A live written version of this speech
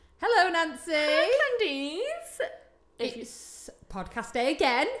Nancy. Hi, Candice. It's podcast day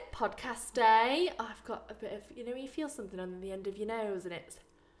again. Podcast day. Oh, I've got a bit of, you feel something on the end of your nose and it's...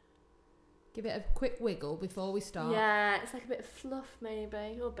 Give it a quick wiggle before we start. Yeah, it's like a bit of fluff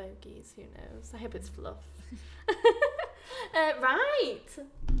maybe, or bogies, who knows. I hope it's fluff. Right.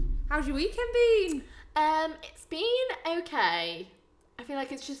 How's your weekend been? It's been okay. I feel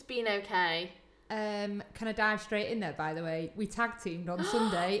like it's just been okay. Can I dive straight in there, by the way? We tag teamed on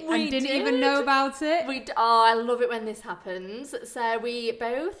Sunday We and didn't did. even know about it. I love it when this happens. So we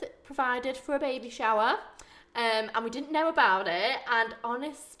both provided for a baby shower, and we didn't know about it. And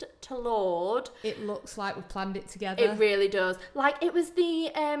honest to Lord, It looks like we planned it together. it really does. Like it was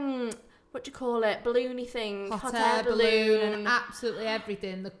the what do you call it? Balloony thing, Hot air balloon and absolutely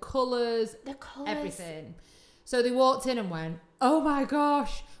everything. The colours, everything. So they walked in and went, oh my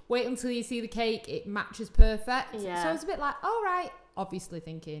gosh, wait until you see the cake. It matches perfect. Yeah. So I was a bit like, all right. Obviously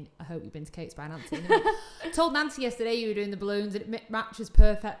thinking, I hope you've been to Cakes by Nancy. Anyway, told Nancy yesterday you were doing the balloons and it matches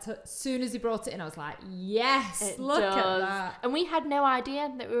perfect. As soon as he brought it in, I was like, yes, look at that. And we had no idea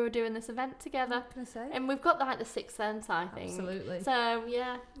that we were doing this event together. What can I say? And we've got like the sixth sense, I think. Absolutely. So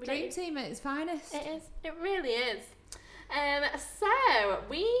yeah. Dream team at its finest. It is. It really is. So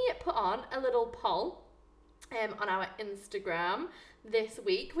we put on a little poll on our Instagram this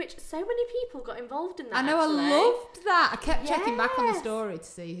week, which so many people got involved in that. I know, actually. I loved that. I kept checking back on the Yes. story to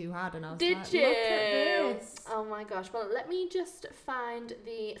see who had, and I was Did like, you? look at this. Oh my gosh. Well, let me just find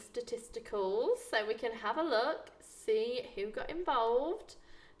the statisticals so we can have a look, see who got involved.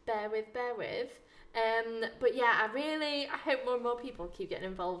 Bear with. But yeah, I hope more and more people keep getting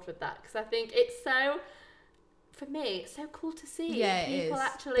involved with that, because I think it's so... For me, it's so cool to see people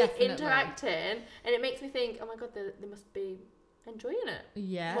actually Definitely. interacting, and it makes me think, oh my god, they must be enjoying it.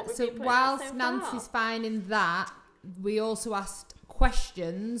 Yeah, What we've so been putting whilst so Nancy's far. finding that, we also asked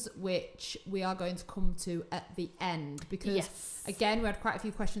questions, which we are going to come to at the end, because Yes. again, we had quite a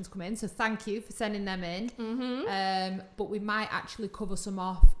few questions come in, so thank you for sending them in. But we might actually cover some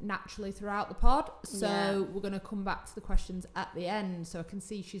off naturally throughout the pod, so Yeah. we're going to come back to the questions at the end, so I can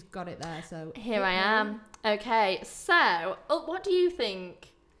see she's got it there. So Here I am. Okay, so what do you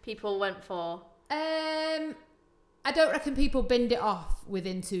think people went for? I don't reckon people binned it off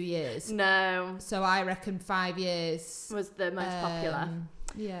within 2 years. No, So I reckon 5 years. was the most popular.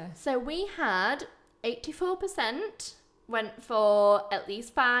 Yeah. So we had 84% went for at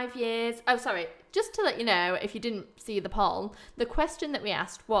least 5 years. Oh, sorry. Just to let you know, if you didn't see the poll, the question that we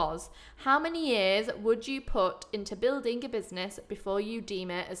asked was, how many years would you put into building a business before you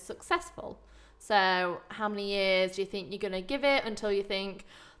deem it as successful? So how many years do you think you're going to give it until you think,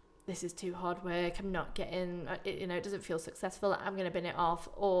 this is too hard work, I'm not getting, it doesn't feel successful, I'm going to bin it off?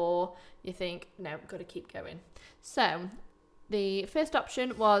 Or you think, no, got to keep going. So the first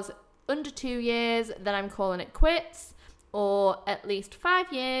option was under 2 years, then I'm calling it quits, or at least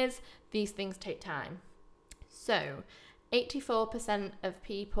 5 years, these things take time. So 84% of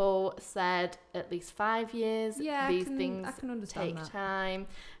people said at least 5 years, Yeah, these I things can understand take that. time.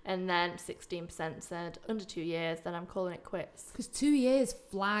 And then 16% said under 2 years, then I'm calling it quits. Because 2 years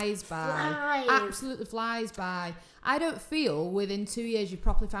flies by. Flies. Absolutely flies by. I don't feel within 2 years you've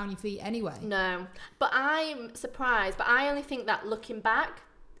properly found your feet anyway. No, but I'm surprised. But I only think that looking back,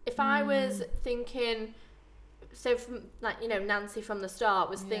 if I was thinking, so from Nancy from the start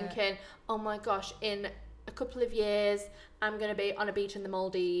was thinking, oh my gosh, in a couple of years, I'm going to be on a beach in the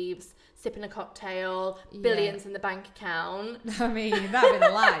Maldives, sipping a cocktail, billions in the bank account. I mean, that'd be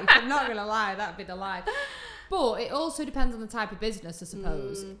the life. I'm not going to lie, that'd be the life. But it also depends on the type of business, I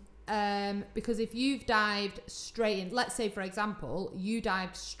suppose. Because if you've dived straight in, let's say, for example, you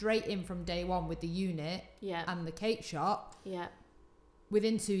dived straight in from day one with the unit and the cake shop. Yeah.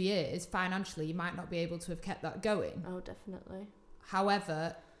 Within 2 years, financially, you might not be able to have kept that going. Oh, definitely.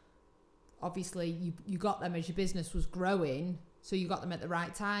 However, obviously, you got them as your business was growing, so you got them at the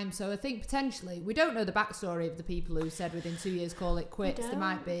right time. So I think potentially, we don't know the backstory of the people who said within 2 years, call it quits. There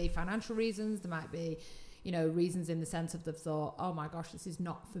might be financial reasons. There might be, reasons in the sense of they've thought, oh my gosh, this is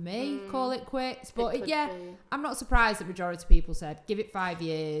not for me, call it quits. But be. I'm not surprised that majority of people said, give it 5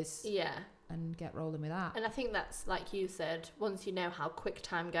 years. Yeah. And get rolling with that. And I think that's, like you said, once you know how quick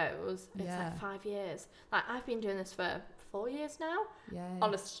time goes, it's like 5 years. Like, I've been doing this for 4 years now. Yeah.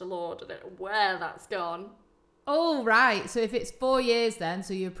 Honest to Lord, I don't know where that's gone. Oh, right. So if it's 4 years then,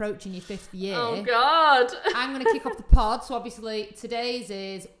 so you're approaching your 5th year. Oh, God. I'm going to kick off the pod. So obviously today's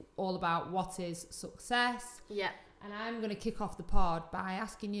is all about what is success. Yeah. And I'm going to kick off the pod by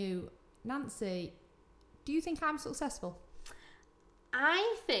asking you, Nancy, do you think I'm successful?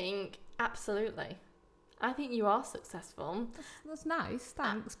 I think absolutely. I think you are successful. That's nice,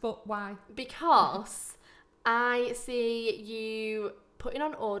 thanks. But why? Because I see you putting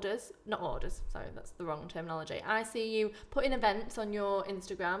on not orders, sorry, that's the wrong terminology. I see you putting events on your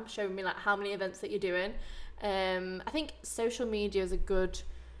Instagram, showing me like how many events that you're doing. I think social media is a good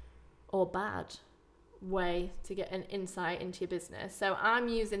or bad way to get an insight into your business. So I'm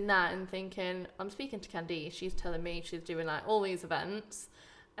using that and thinking, I'm speaking to Candice, she's telling me she's doing like all these events.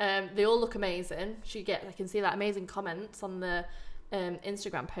 They all look amazing. I can see like amazing comments on the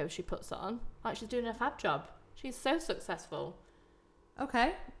Instagram post she puts on. Like she's doing a fab job. She's so successful.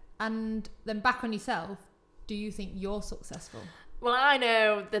 Okay. And then back on yourself, do you think you're successful? Well, I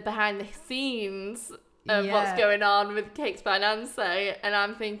know the behind the scenes of what's going on with Cakes by Nancy, and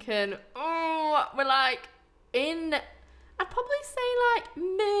I'm thinking, we're like I'd probably say like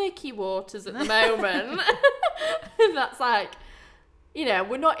murky waters at the moment. That's like,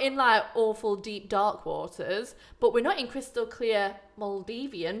 we're not in like awful deep dark waters, but we're not in crystal clear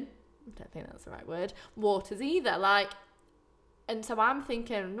Maldivian, I don't think that's the right word, waters either. Like, and so I'm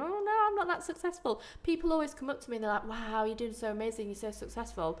thinking, no, I'm not that successful. People always come up to me and they're like, wow, you're doing so amazing, you're so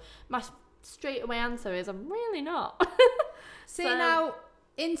successful. My straight away answer is, I'm really not. See, now,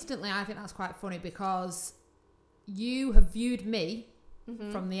 instantly, I think that's quite funny because you have viewed me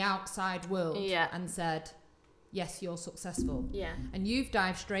from the outside world and said, yes, you're successful. Yeah. And you've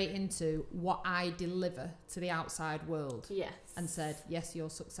dived straight into what I deliver to the outside world. Yes. And said, yes, you're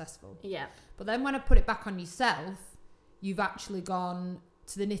successful. Yeah. But then when I put it back on yourself, you've actually gone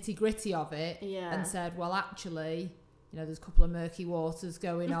to the nitty gritty of it and said, well, actually, there's a couple of murky waters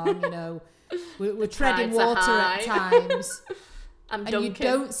going on, we're treading water at times. And you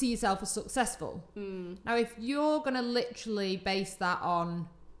don't see yourself as successful. Now, if you're going to literally base that on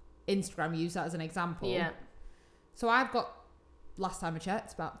Instagram, use that as an example. Yeah. So I've got, last time I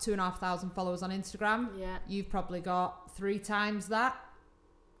checked, about 2,500 followers on Instagram. Yeah. You've probably got 3 times that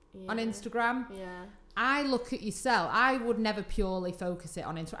on Instagram. Yeah. I look at yourself. I would never purely focus it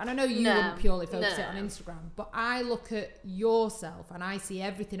on Instagram. And I know you wouldn't purely focus it on Instagram. But I look at yourself and I see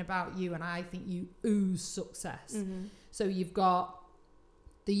everything about you and I think you ooze success. So you've got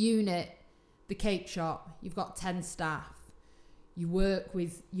the unit, the cake shop, you've got 10 staff. You work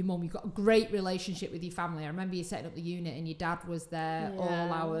with your mum. You've got a great relationship with your family. I remember you setting up the unit and your dad was there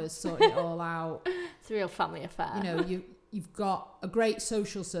all hours, sorting it all out. It's a real family affair. You've got a great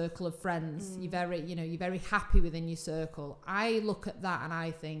social circle of friends. You're very happy within your circle. I look at that and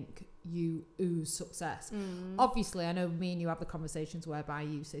I think you ooze success. Obviously, I know me and you have the conversations whereby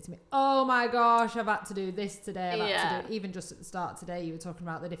you say to me, oh my gosh, I've had to do this today. I've had to do, even just at the start today, you were talking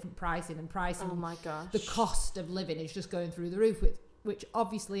about the different pricing. Oh my gosh. The cost of living is just going through the roof, which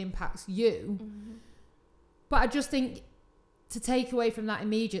obviously impacts you. But I just think to take away from that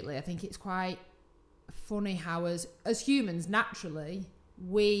immediately, I think it's quite funny how as humans, naturally,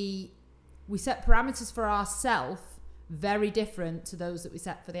 we set parameters for ourselves very different to those that we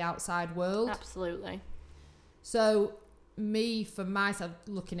set for the outside world. Absolutely. So me, for myself,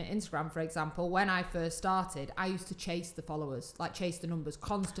 looking at Instagram, for example, when I first started, I used to chase the followers, like chase the numbers,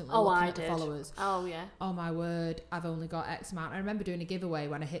 constantly looking at the followers. Oh, yeah. Oh, my word, I've only got X amount. I remember doing a giveaway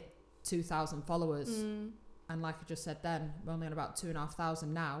when I hit 2,000 followers. And like I just said then, I'm only on about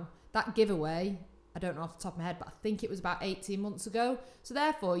 2,500 now. That giveaway, I don't know off the top of my head, but I think it was about 18 months ago. So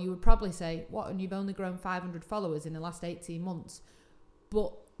therefore, you would probably say, what, and you've only grown 500 followers in the last 18 months.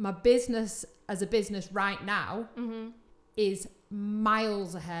 But my business as a business right now is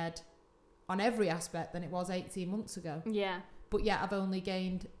miles ahead on every aspect than it was 18 months ago. Yeah. But yet I've only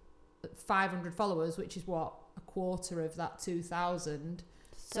gained 500 followers, which is what, a quarter of that 2,000.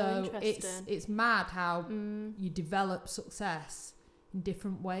 So it's mad how you develop success in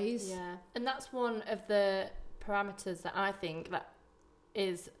different ways. Yeah. And that's one of the parameters that I think that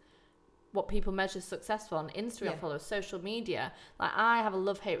is what people measure successful on. Instagram followers, social media. Like, I have a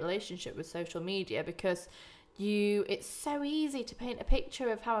love-hate relationship with social media because it's so easy to paint a picture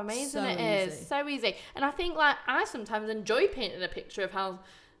of how amazing it is. So easy. And I think, like, I sometimes enjoy painting a picture of how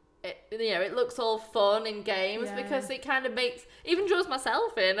it looks all fun and games because it kind of even draws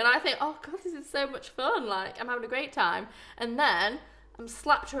myself in, and I think, oh god, this is so much fun, like I'm having a great time, and then I'm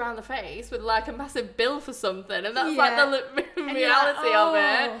slapped around the face with like a massive bill for something, and that's like the reality of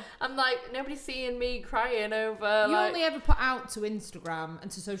it. I'm like, nobody's seeing me crying over. You only ever put out to Instagram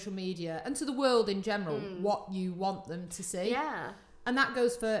and to social media and to the world in general what you want them to see. Yeah. And that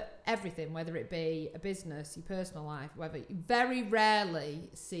goes for everything, whether it be a business, your personal life, whether you very rarely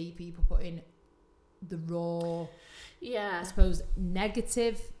see people put in the raw, I suppose,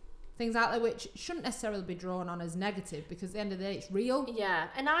 negative things out there which shouldn't necessarily be drawn on as negative, because at the end of the day, it's real. Yeah,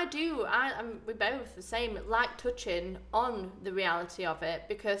 and we both the same, like touching on the reality of it,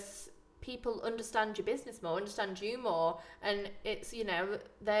 because people understand your business more, understand you more, and it's, you know,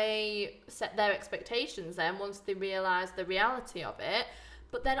 they set their expectations then once they realise the reality of it.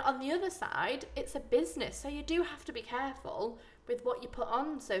 But then on the other side, it's a business, so you do have to be careful with what you put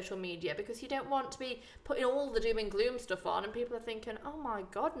on social media, because you don't want to be putting all the doom and gloom stuff on and people are thinking, oh my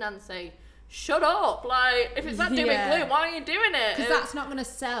God, Nancy, shut up. Like, if it's not doom and gloom, why are you doing it? Because that's not going to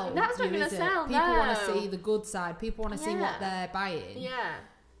sell. That's not going to sell, People want to see the good side. People want to see what they're buying. Yeah.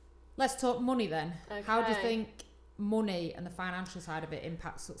 Let's talk money then. Okay. How do you think money and the financial side of it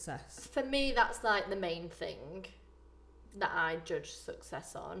impacts success? For me, that's like the main thing that I judge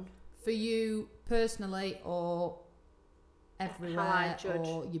success on. For you personally, or everywhere, How I judge.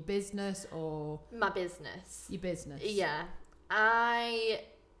 or your business, or My business. your business? Yeah. I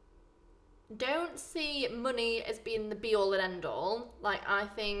don't see money as being the be all and end all. Like, I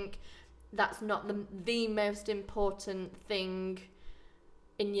think that's not the most important thing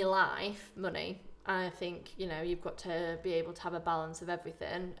in your life, money. I think, you know, you've got to be able to have a balance of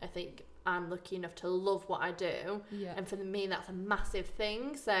everything. I think I'm lucky enough to love what I do. Yeah. And for me, that's a massive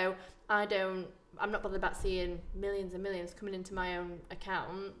thing. So I'm not bothered about seeing millions and millions coming into my own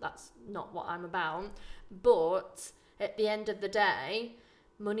account. That's not what I'm about. But at the end of the day,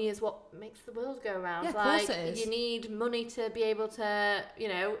 money is what makes the world go round. Yeah, of like, course it is. You need money to be able to, you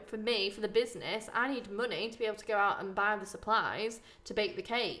know, for me, for the business, I need money to be able to go out and buy the supplies to bake the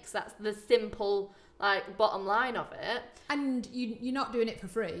cakes. That's the simple, like, bottom line of it. And you're not doing it for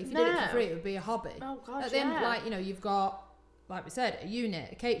free. If you did it for free, it would be a hobby. Oh, gosh, At the end, like, you know, you've got, like we said, a unit,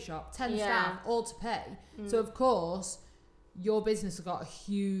 a cake shop, 10 staff, all to pay. So, of course, your business has got a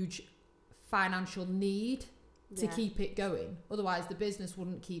huge financial need to keep it going. Otherwise, the business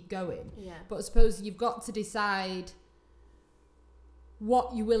wouldn't keep going. Yeah. But I suppose you've got to decide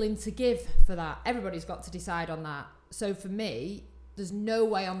what you're willing to give for that. Everybody's got to decide on that. So for me, there's no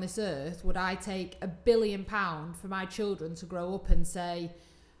way on this earth would I take £1 billion for my children to grow up and say,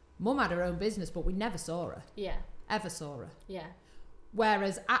 Mum had her own business, but we never saw her. Yeah. Ever saw her. Yeah.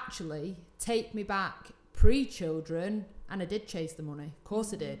 Whereas actually, take me back pre-children, and I did chase the money. Of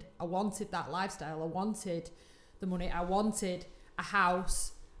course I did. I wanted that lifestyle. I wanted the money. I wanted a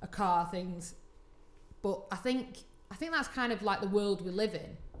house, a car, things. But I think that's kind of like the world we live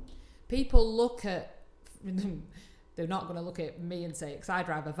in. People look at, they're not going to look at me and say, because I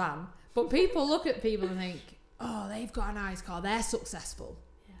drive a van, but people look at people and think, oh, they've got a nice car, they're successful.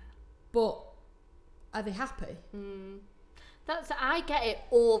 Yeah. But are they happy? I get it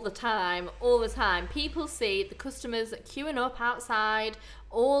all the time. People see the customers queuing up outside,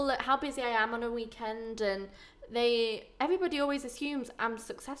 how busy I am on a weekend, and everybody always assumes I'm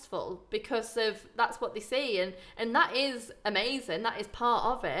successful because of that's what they see, and that is amazing. That is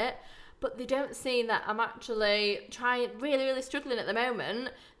part of it. But they don't see that I'm actually really, really struggling at the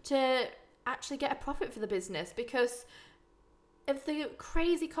moment to actually get a profit for the business because of the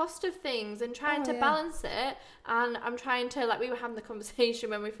crazy cost of things and trying to balance it. And I'm trying to, like, we were having the conversation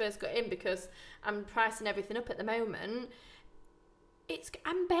when we first got in because I'm pricing everything up at the moment.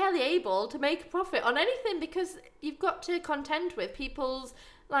 I'm barely able to make a profit on anything because you've got to contend with people's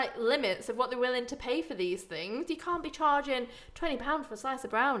like limits of what they're willing to pay for these things. You can't be charging £20 for a slice of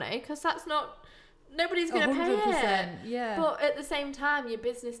brownie because that's not, nobody's going to pay it. Yeah. But at the same time, your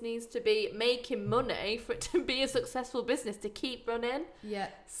business needs to be making money for it to be a successful business to keep running. Yeah.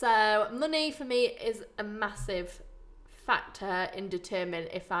 So money for me is a massive factor in determining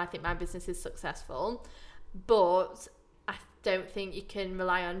if I think my business is successful. But I don't think you can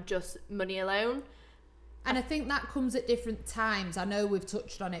rely on just money alone. And I think that comes at different times. I know we've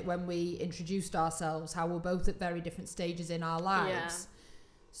touched on it when we introduced ourselves, how we're both at very different stages in our lives. Yeah.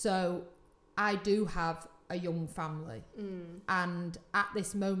 So I do have a young family. And at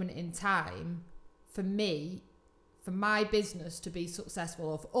this moment in time, for me, for my business to be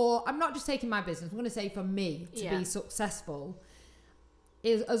successful, or I'm not just taking my business, I'm going to say for me to be successful,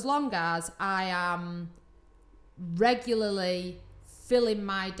 is as long as I am regularly filling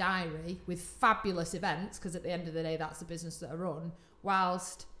my diary with fabulous events, because at the end of the day that's the business that I run,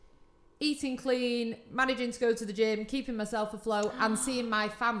 whilst eating clean, managing to go to the gym, keeping myself afloat and seeing my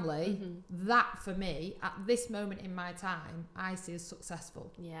family, that for me at this moment in my time I see as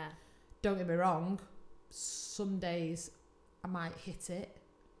successful. Yeah. Don't get me wrong, some days I might hit it,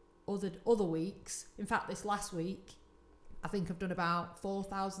 other weeks, in fact this last week I think I've done about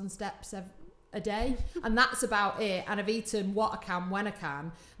 4,000 steps a day, and that's about it. And I've eaten what I can when I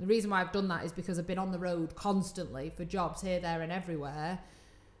can. The reason why I've done that is because I've been on the road constantly for jobs here, there and everywhere.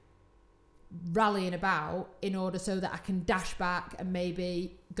 rallying about in order so that I can dash back and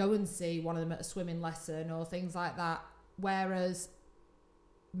maybe go and see one of them at a swimming lesson or things like that. Whereas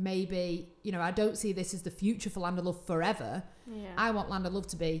maybe, you know, I don't see this as the future for Land of Love forever. Yeah. I want Land of Love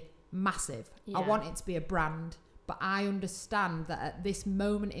to be massive. Yeah. I want it to be a brand, but I understand that at this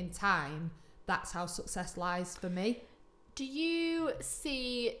moment in time, that's how success lies for me. Do you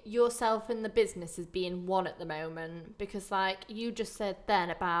see yourself in the business as being one at the moment? Because like you just said then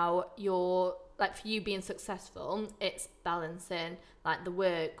about your, like for you being successful, it's balancing like the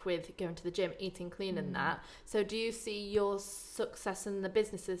work with going to the gym, eating clean and that. So do you see your success in the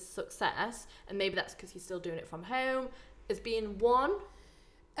business's success, and maybe that's because you're still doing it from home, as being one?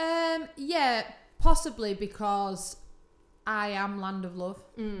 Yeah, possibly because I am Land of Love.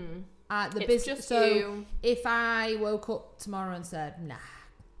 The business. So you. if I woke up tomorrow and said, "Nah,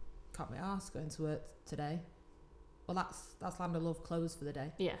 can't be arsed going to work today," well, that's Land of Love closed for the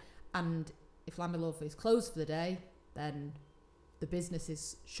day. Yeah. And if Land of Love is closed for the day, then the business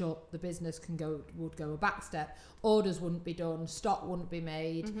is shut. The business would go a back step. Orders wouldn't be done. Stock wouldn't be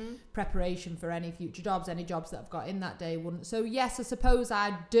made. Preparation for any future jobs, any jobs that I've got in that day wouldn't. So yes, I suppose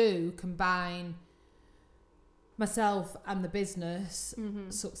I do combine myself and the business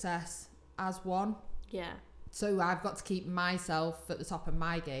success as one. Yeah. So I've got to keep myself at the top of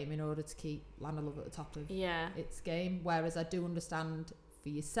my game in order to keep Land of Love at the top of its game. Whereas I do understand for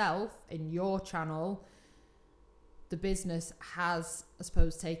yourself in your channel, the business has, I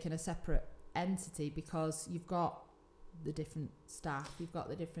suppose, taken a separate entity because you've got the different staff, you've got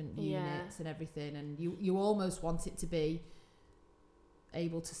the different units and everything, and you almost want it to be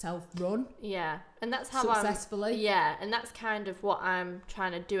able to self-run. Yeah, and that's how successfully. And that's kind of what I'm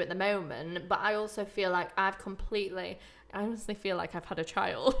trying to do at the moment. But I also feel like I honestly feel like I've had a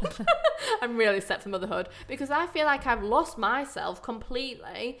child. I'm really set for motherhood because I feel like I've lost myself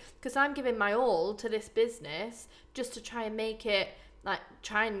completely because I'm giving my all to this business just to try and make it, like,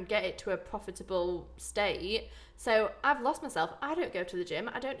 try and get it to a profitable state. So I've lost myself. I don't go to the gym.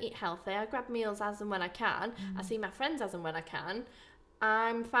 I don't eat healthy. I grab meals as and when I can. I see my friends as and when I can.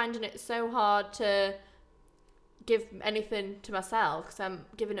 I'm finding it so hard to give anything to myself because I'm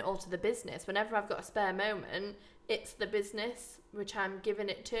giving it all to the business. Whenever I've got a spare moment, it's the business which I'm giving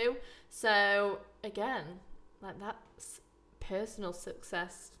it to. So again, like, that's personal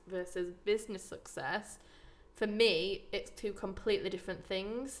success versus business success. For me, it's two completely different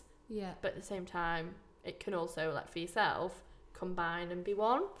things. Yeah. But at the same time, it can also, like for yourself, combine and be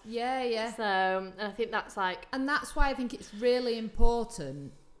one. Yeah. So, and I think that's like... And that's why I think it's really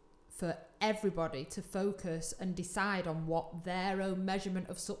important for everybody to focus and decide on what their own measurement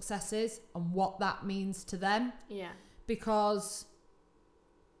of success is and what that means to them. Yeah. Because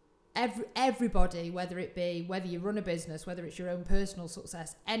everybody, whether you run a business, whether it's your own personal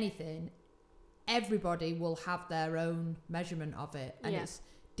success, anything, everybody will have their own measurement of it. And it's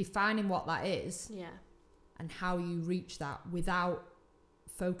defining what that is. Yeah. And how you reach that without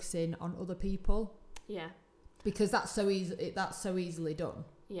focusing on other people. Yeah. Because that's so easily done.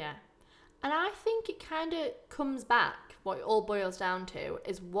 Yeah. And I think it kind of comes back, what it all boils down to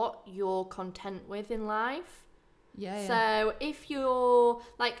is what you're content with in life. Yeah. So if you're,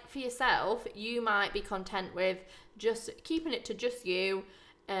 like, for yourself, you might be content with just keeping it to just you,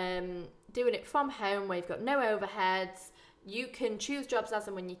 doing it from home where you've got no overheads. You can choose jobs as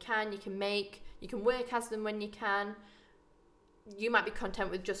and when you can. You can work as and when you can. You might be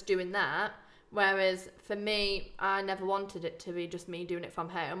content with just doing that. Whereas for me, I never wanted it to be just me doing it from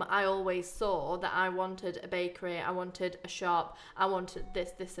home. I always saw that I wanted a bakery, I wanted a shop, I wanted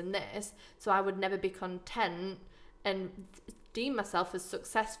this and this. So I would never be content and deem myself as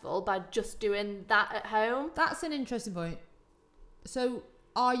successful by just doing that at home. That's an interesting point. So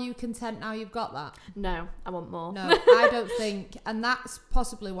are you content now you've got that? No, I want more. No, I don't think, and that's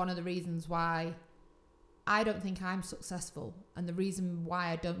possibly one of the reasons why I don't think I'm successful. And the reason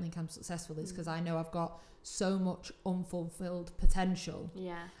why I don't think I'm successful is because I know I've got so much unfulfilled potential.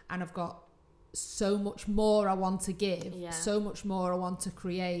 Yeah. And I've got so much more I want to give, so much more I want to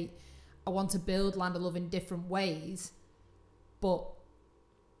create. I want to build Land of Love in different ways. But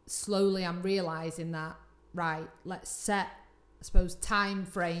slowly I'm realising that, right, let's set, I suppose, time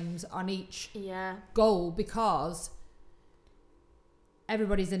frames on each goal, because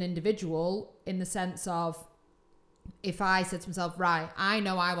everybody's an individual in the sense of, if I said to myself, right, I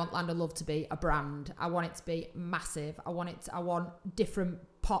know I want Land of Love to be a brand. I want it to be massive. I want different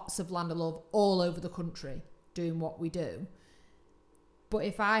pots of Land of Love all over the country doing what we do. But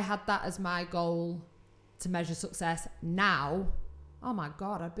if I had that as my goal to measure success now, oh my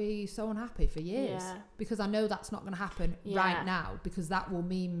God, I'd be so unhappy for years. Yeah. Because I know that's not going to happen right now, because that will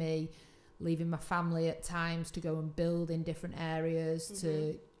mean me leaving my family at times to go and build in different areas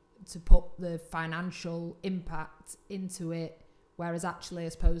Mm-hmm. to put the financial impact into it. Whereas actually, I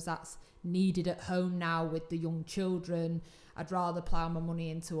suppose that's needed at home now with the young children. I'd rather plough my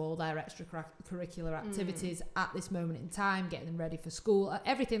money into all their extracurricular activities at this moment in time, getting them ready for school,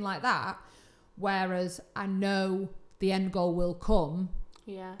 everything like that. Whereas I know the end goal will come,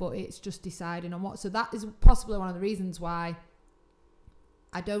 but it's just deciding on what. So that is possibly one of the reasons why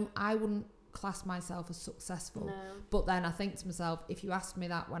I wouldn't class myself as successful. No. But then I think to myself, if you asked me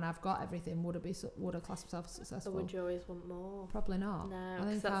that when I've got everything, would I class myself as successful? Or would you always want more? Probably not. No, I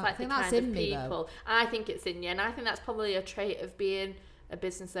think, that's like the that's kind in of me, people. though. I think it's in you, and I think that's probably a trait of being a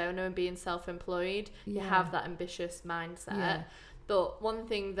business owner and being self-employed. You have that ambitious mindset. Yeah. But one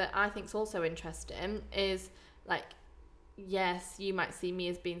thing that I think is also interesting is, like, yes, you might see me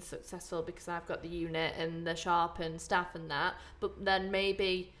as being successful because I've got the unit and the shop and staff and that, but then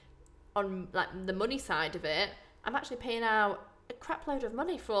maybe on like the money side of it, I'm actually paying out a crap load of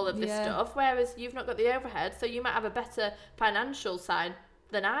money for all of this stuff, whereas you've not got the overhead, so you might have a better financial side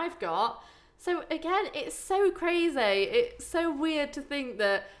than I've got. So again, it's so crazy. It's so weird to think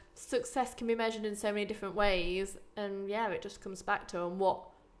that success can be measured in so many different ways, and it just comes back to what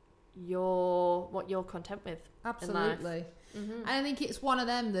you're content with. Absolutely. Mm-hmm. And I think it's one of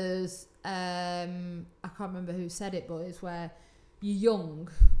them. There's I can't remember who said it, but it's where you're young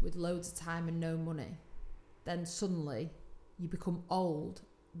with loads of time and no money, then suddenly you become old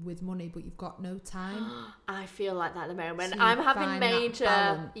with money but you've got no time. I feel like that at the moment. So I'm having major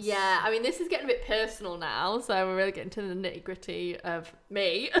balance. I mean, this is getting a bit personal now, so we're really getting to the nitty-gritty of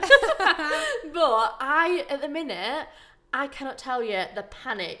me. But at the minute, I cannot tell you the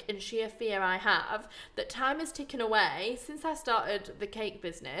panic and sheer fear I have that time is ticking away. Since I started the cake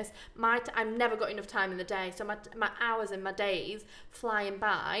business, I've never got enough time in the day, so my hours and my days flying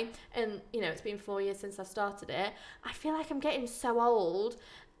by, and it's been 4 years since I started it. I feel like I'm getting so old,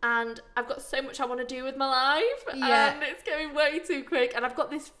 and I've got so much I want to do with my life, and it's going way too quick, and I've got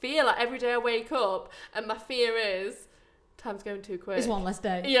this fear, like every day I wake up and my fear is time's going too quick. It's one less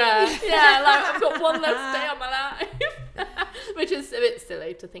day. Yeah, like I've got one less day on my life. Which is a bit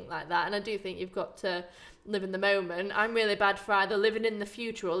silly to think like that. And I do think you've got to live in the moment. I'm really bad for either living in the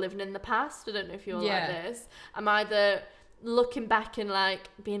future or living in the past. I don't know if you're like this. I'm either looking back and like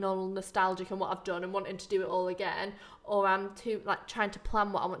being all nostalgic on what I've done and wanting to do it all again, or I'm too like trying to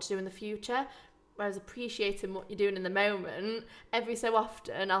plan what I want to do in the future. Whereas appreciating what you're doing in the moment, every so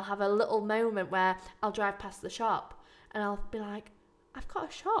often I'll have a little moment where I'll drive past the shop and I'll be like, I've got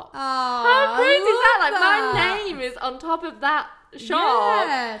a shop. Oh, how crazy is that? Like my name is on top of that shop.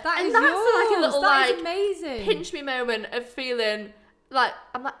 Yeah, that's yours. Like a little That is like amazing. pinch me moment of feeling like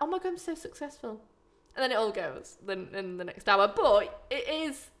I'm like, oh my god, I'm so successful. And then it all goes then in the next hour. But it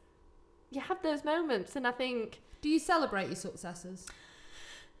is, you have those moments, and I think. Do you celebrate your successes?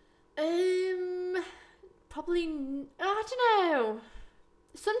 Probably. I don't know.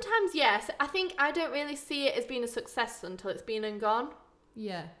 Sometimes yes. I think I don't really see it as being a success until it's been and gone.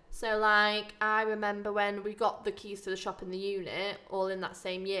 Yeah. So like I remember when we got the keys to the shop and the unit all in that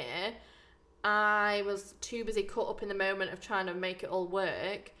same year, I was too busy caught up in the moment of trying to make it all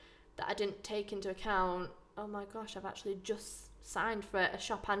work that I didn't take into account, oh my gosh, I've actually just signed for a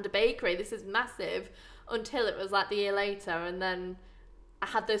shop and a bakery. This is massive, until it was like the year later, and then I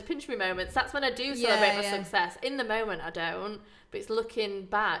had those pinch me moments. That's when I do celebrate my success. In the moment I don't, but it's looking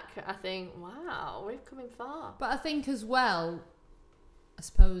back, I think, wow, we've come in far. But I think as well, I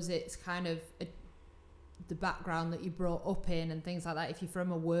suppose it's kind of the background that you brought up in and things like that. If you're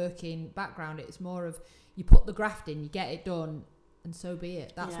from a working background, it's more of you put the graft in, you get it done, and so be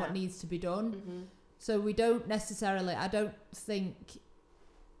it. That's what needs to be done. Mm-hmm. So we don't necessarily, I don't think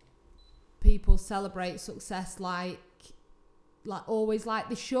people celebrate success like always like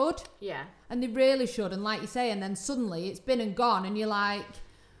they should. Yeah. And they really should. And like you say, and then suddenly it's been and gone and you're like,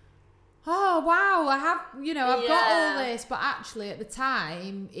 oh wow, I have, I've got all this, but actually at the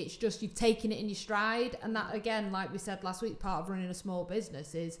time it's just you've taken it in your stride. And that, again, like we said last week, part of running a small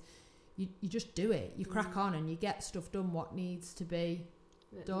business is you just do it, you crack on and you get stuff done what needs to be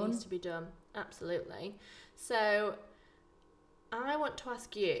done. Needs to be done, absolutely. So I want to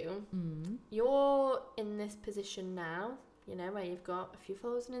ask you, you're in this position now, where you've got a few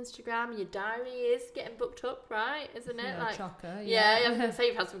followers on Instagram, your diary is getting booked up, right? Isn't it? Yeah, like, chocker, yeah, I was going to say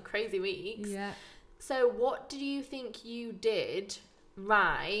you've had some crazy weeks. Yeah. So what do you think you did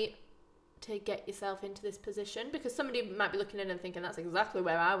right to get yourself into this position? Because somebody might be looking in and thinking that's exactly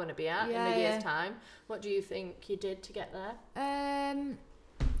where I want to be at in a year's time. What do you think you did to get there?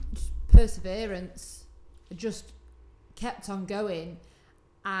 Just perseverance. I just kept on going.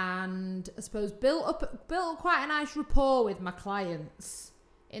 and I suppose built up quite a nice rapport with my clients,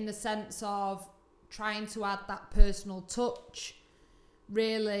 in the sense of trying to add that personal touch,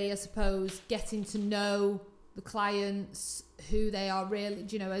 really, I suppose, getting to know the clients, who they are really,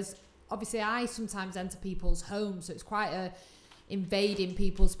 as obviously I sometimes enter people's homes, so it's quite invading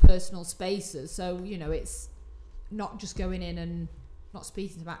people's personal spaces. So, it's not just going in and not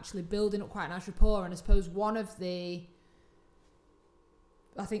speaking to them, actually building up quite a nice rapport. And I suppose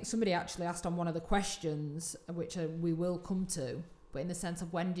I think somebody actually asked on one of the questions, which we will come to, but in the sense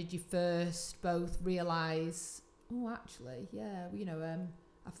of, when did you first both realise, I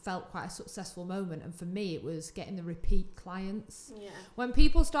felt quite a successful moment? And for me, it was getting the repeat clients. Yeah. When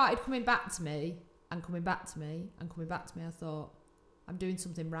people started coming back to me and coming back to me and coming back to me, I thought, I'm doing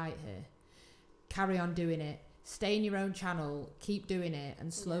something right here. Carry on doing it. Stay in your own channel. Keep doing it,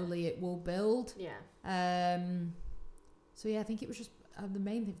 and slowly it will build. Yeah. So yeah, I think it was just the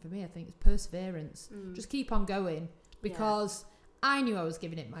main thing for me. I think is perseverance. Just keep on going, because I knew I was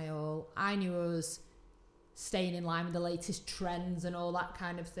giving it my all. I knew I was staying in line with the latest trends and all that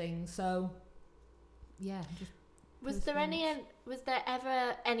kind of thing. So yeah, just was there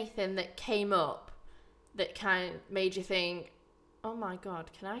ever anything that came up that kind of made you think, oh my god,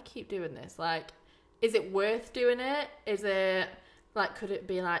 can I keep doing this? Like, is it worth doing it? Is it like, could it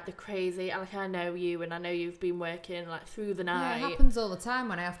be like the crazy, like, I know you and I know you've been working like through the night. Yeah, it happens all the time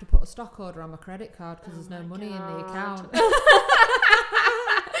when I have to put a stock order on my credit card because there's no money in the account.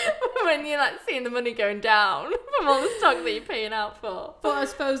 When you're like seeing the money going down from all the stock that you're paying out for. But I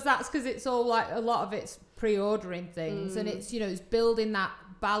suppose that's because it's all like, a lot of it's pre-ordering things, and it's, it's building that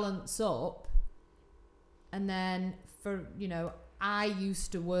balance up. And then for, I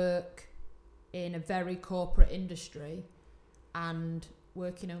used to work in a very corporate industry, and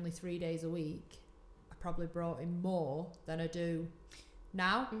working only 3 days a week, I probably brought in more than I do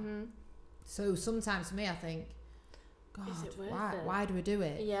now. So sometimes for me, I think, God, is it worth it? Why do I do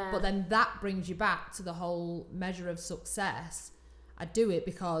it? Yeah. But then that brings you back to the whole measure of success. I do it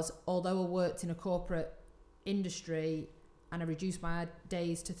because, although I worked in a corporate industry and I reduced my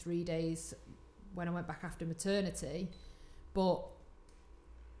days to 3 days when I went back after maternity, but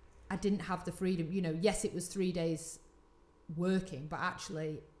I didn't have the freedom. Yes, it was 3 days working, but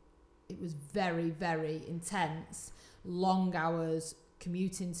actually it was very, very intense, long hours,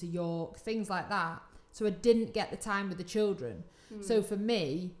 commuting to York, things like that. So I didn't get the time with the children. So for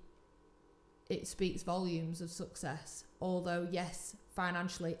me, it speaks volumes of success. Although, yes,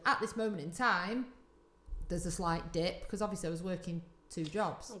 financially, at this moment in time, there's a slight dip, because obviously I was working 2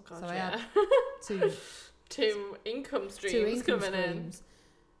 jobs. Oh God, so I yeah. had two income streams coming in.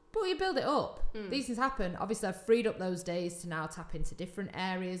 But you build it up. These things happen. Obviously, I've freed up those days to now tap into different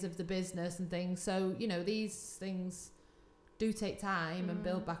areas of the business and things. So, these things do take time and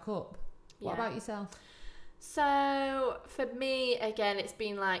build back up. What about yourself? So for me, again, it's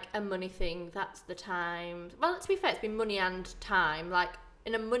been like a money thing. That's the time. Well, to be fair, it's been money and time. Like,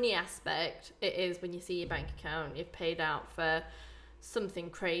 in a money aspect, it is when you see your bank account, you've paid out for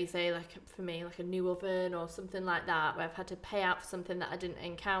something crazy, like for me, like a new oven or something like that, where I've had to pay out for something that I didn't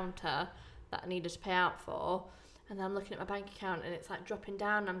encounter that I needed to pay out for. And then I'm looking at my bank account and it's like dropping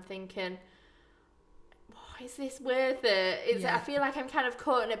down. I'm thinking, is this worth it? I feel like I'm kind of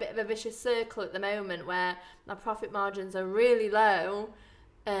caught in a bit of a vicious circle at the moment, where my profit margins are really low,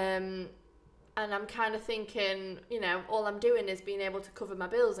 and I'm kind of thinking, all I'm doing is being able to cover my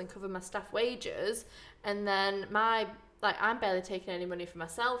bills and cover my staff wages, and then I'm barely taking any money for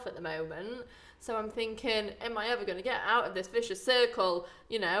myself at the moment. So I'm thinking, am I ever going to get out of this vicious circle?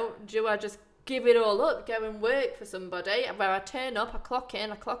 Do I just give it all up, go and work for somebody where I turn up, I clock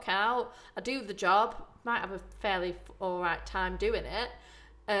in, I clock out, I do the job, might have a fairly alright time doing it,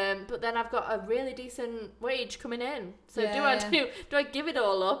 but then I've got a really decent wage coming in. So do I give it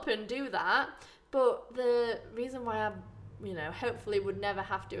all up and do that? But the reason why I hopefully would never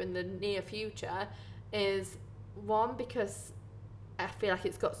have to in the near future is, one, because I feel like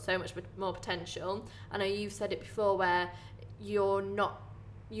it's got so much more potential. I know you've said it before, where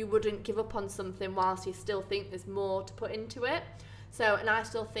you wouldn't give up on something whilst you still think there's more to put into it. So, and I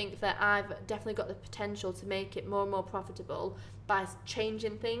still think that I've definitely got the potential to make it more and more profitable by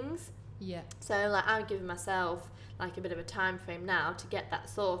changing things. Yeah. So, I'm giving myself a bit of a time frame now to get that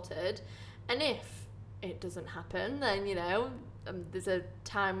sorted. And if it doesn't happen, then, there's a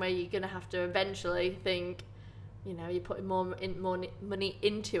time where you're going to have to eventually think, you know, you're putting more money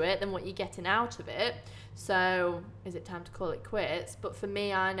into it than what you're getting out of it. So is it time to call it quits? But for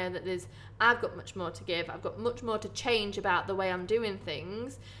me, I know that I've got much more to give. I've got much more to change about the way I'm doing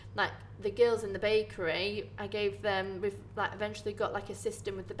things. Like the girls in the bakery, I gave them, we've like eventually got like a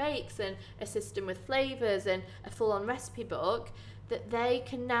system with the bakes and a system with flavours and a full-on recipe book that they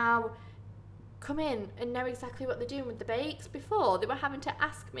can now come in and know exactly what they're doing with the bakes. Before they were having to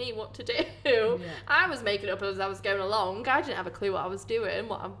ask me what to do. Yeah. I was making up as I was going along. I didn't have a clue what I was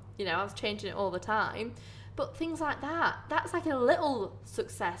doing, I was changing it all the time. But things like that's like a little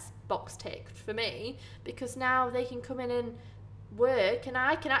success box ticked for me, because now they can come in and work and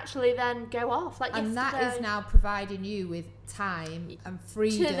I can actually then go off. Like, and that is now providing you with time and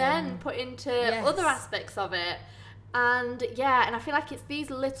freedom to then put into other aspects of it. And and I feel like it's these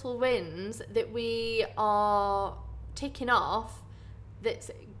little wins that we are ticking off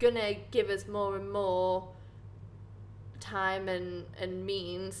that's gonna give us more and more time and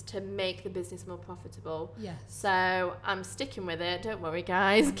means to make the business more profitable. Yes. So I'm sticking with it. Don't worry,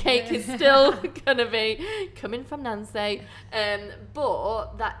 guys. Cake is still gonna be coming from Nancy.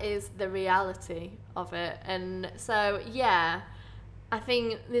 But that is the reality of it. And so I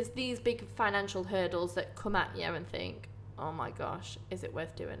think there's these big financial hurdles that come at you and think, oh my gosh, is it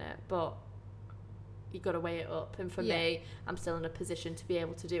worth doing it? But you've got to weigh it up. And for me, I'm still in a position to be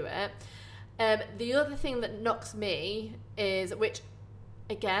able to do it. The other thing that knocks me is, which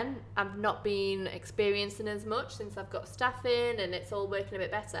again, I've not been experiencing as much since I've got staff in and it's all working a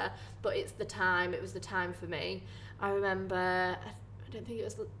bit better, but it's the time. It was the time for me. I remember, I don't think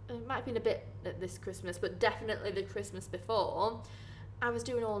it might have been a bit at this Christmas, but definitely the Christmas before, I was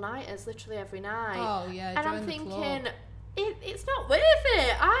doing all-nighters literally every night. Oh, yeah. And I'm thinking, it's not worth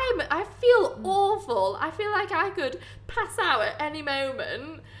it. I feel awful. I feel like I could pass out at any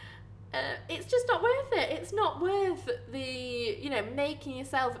moment. It's just not worth it. It's not worth the, making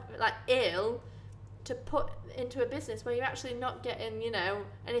yourself like ill to put into a business where you're actually not getting,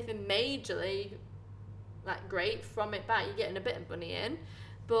 anything majorly like great from it back. You're getting a bit of money in.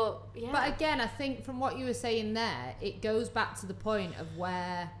 But again, I think from what you were saying there, it goes back to the point of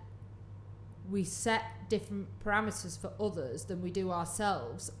where we set different parameters for others than we do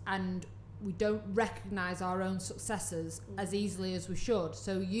ourselves, and we don't recognise our own successes as easily as we should.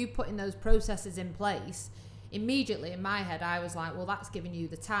 So you putting those processes in place, immediately in my head I was like, well, that's giving you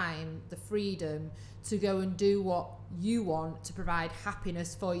the time, the freedom to go and do what you want to provide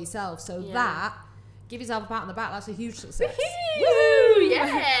happiness for yourself. So that, give yourself a pat on the back, that's a huge success. Woo!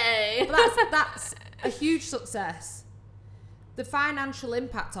 Yay! But that's a huge success. The financial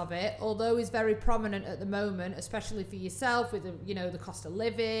impact of it, although is very prominent at the moment, especially for yourself with the cost of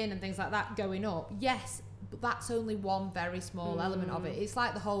living and things like that going up. Yes, but that's only one very small element of it. It's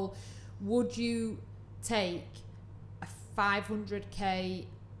like the whole, would you take a 500k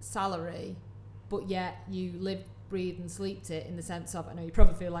salary, but yet you live, breathe and sleeped it, in the sense of, I know you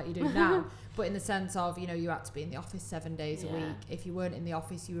probably feel like you do now, but in the sense of, you had to be in the office 7 days a week. If you weren't in the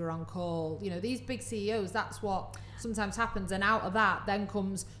office, you were on call. These big CEOs, that's what sometimes happens. And out of that then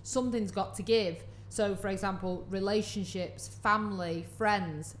comes, something's got to give. So for example, relationships, family,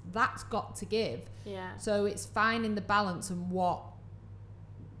 friends, that's got to give. So it's finding the balance and what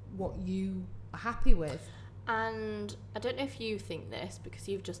you are happy with. And I don't know if you think this, because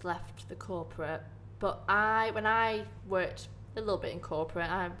you've just left the corporate, but when I worked a little bit in corporate,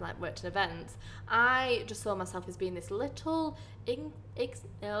 I worked in events, I just saw myself as being this little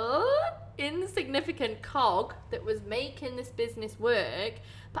insignificant cog that was making this business work,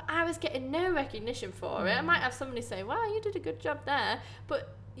 but I was getting no recognition for it. I might have somebody say, wow, you did a good job there,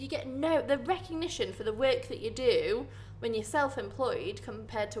 but you get the recognition for the work that you do when you're self-employed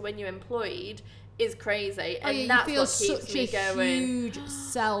compared to when you're employed is crazy. And that's what keeps me going. Huge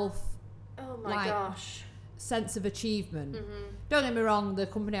oh my gosh, sense of achievement. Don't get me wrong, the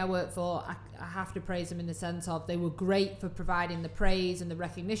company I work for, I have to praise them in the sense of they were great for providing the praise and the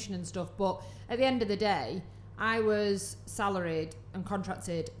recognition and stuff, but at the end of the day, I was salaried and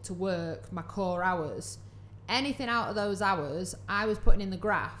contracted to work my core hours. Anything out of those hours, I was putting in the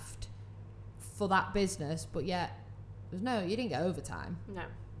graft for that business, but yet you didn't get overtime. No.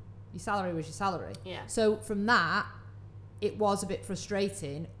 Your salary was your salary. Yeah. So from that, it was a bit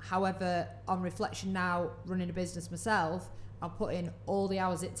frustrating. However, on reflection now, running a business myself, I'll put in all the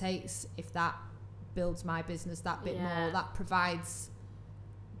hours it takes. If that builds my business that bit more, that provides,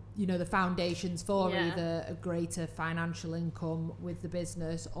 the foundations for either a greater financial income with the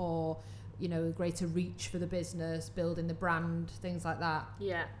business or, a greater reach for the business, building the brand, things like that.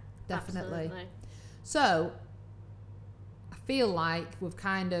 Yeah, definitely. Absolutely. So I feel like we've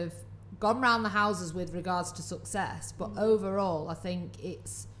kind of gone round the houses with regards to success, but overall, I think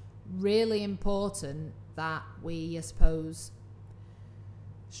it's really important that we, I suppose,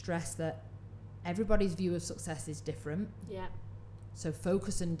 stress that everybody's view of success is different. Yeah. So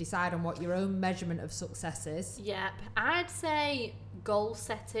focus and decide on what your own measurement of success is. Yep. I'd say goal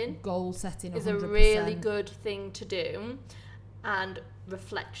setting. Goal setting 100%. Is a really good thing to do. And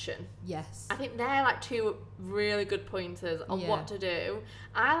reflection. Yes. I think they're like two really good pointers on what to do.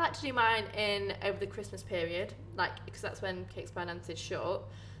 I like to do mine over the Christmas period, like, because that's when Cakes by Nancy is short.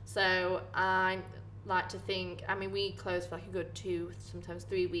 So I like to think, I mean, we close for like a good 2, sometimes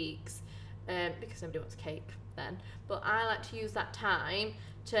 3 weeks, because nobody wants cake then. But I like to use that time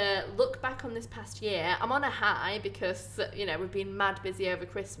to look back on this past year. I'm on a high because, you know, we've been mad busy over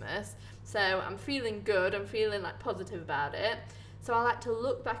Christmas. So I'm feeling good. I'm feeling like positive about it. So I like to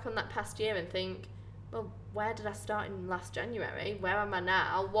look back on that past year and think, well, where did I start in last January? Where am I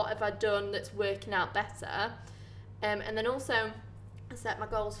now? What have I done that's working out better? And then also set my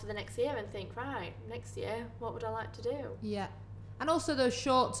goals for the next year and think, right, next year, what would I like to do? Yeah. And also those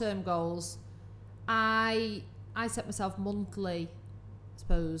short-term goals, I set myself monthly, I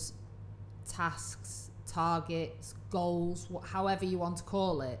suppose, tasks, targets, goals, however you want to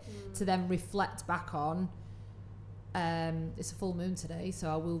call it, to then reflect back on. It's a full moon today, so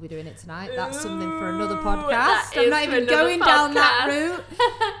I will be doing it tonight. That's something for another podcast. I'm not even going down that route.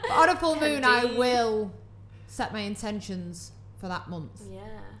 But on a full moon, I will set my intentions for that month. Yeah.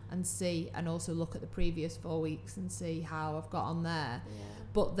 And see, and also look at the previous 4 weeks and see how I've got on there. Yeah.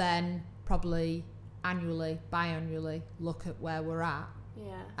 But then probably annually, biannually, look at where we're at.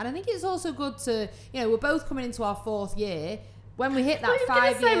 Yeah. And I think it's also good to, you know, we're both coming into our 4th year. When we hit that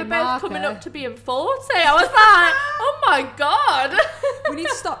 5-year marker, we're both coming up to being 40. I was like, oh my God. We need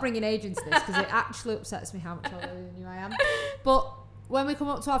to stop bringing age into this because it actually upsets me how much older than you I am. But when we come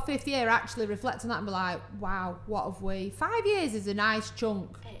up to our 5th year, actually reflect on that and be like, wow, what have we? 5 years is a nice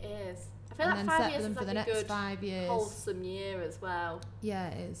chunk. It is. I feel And like then 5 set years them is for like the a next good 5 years. wholesome year as well. Yeah,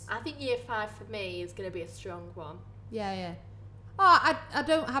 it is. I think year 5 for me is going to be a strong one. Yeah, yeah. Oh, I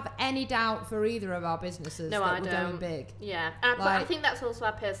don't have any doubt for either of our businesses that we're going big. Yeah, but I think that's also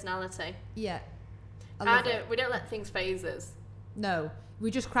our personality. Yeah. We don't let things phase us. No,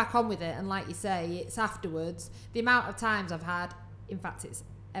 we just crack on with it, and like you say, it's afterwards. The amount of times I've had, in fact, it's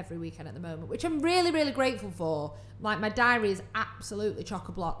every weekend at the moment, which I'm really, really grateful for. Like, my diary is absolutely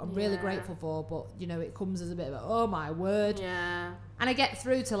chock-a-block. I'm really grateful for, but, you know, it comes as a bit of a, oh my word. Yeah. And I get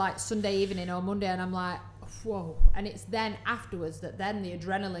through to like Sunday evening or Monday, and I'm like, whoa. And it's then afterwards that then the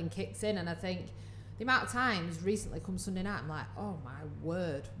adrenaline kicks in, and I think the amount of times recently come Sunday night, I'm like, oh my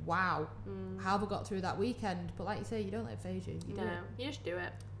word, wow. How have I got through that weekend? But like you say, you don't let it phase you. You do it. You just do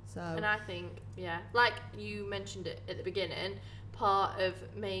it. So. And I think, like you mentioned it at the beginning, part of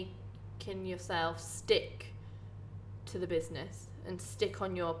making yourself stick to the business and stick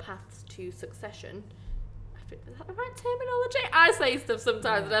on your path to succession. Is that the right terminology? I say stuff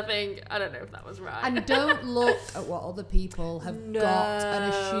sometimes and I think, I don't know if that was right. And don't look at what other people have got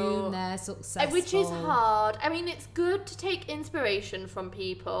and assume they're successful. Which is hard. I mean, it's good to take inspiration from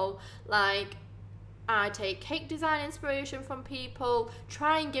people. Like, I take cake design inspiration from people.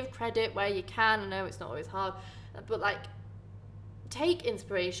 Try and give credit where you can. I know it's not always hard. But, like, take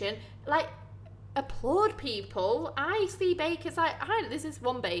inspiration. Like, applaud people. I see bakers, this is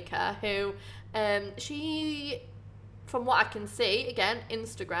one baker who, she, from what I can see, again,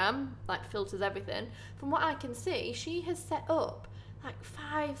 Instagram, like, filters everything. From what I can see, she has set up, like,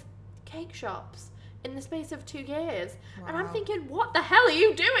 5 cake shops in the space of 2 years. Wow. And I'm thinking, what the hell are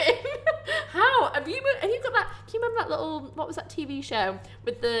you doing? How? Have you got that, can you remember that little, what was that TV show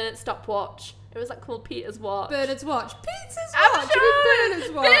with the stopwatch? It was like called Peter's Watch. Bernard's Watch. Peter's Watch.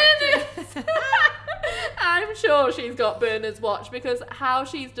 Bernard's Watch. I'm sure she's got Bernard's Watch, because how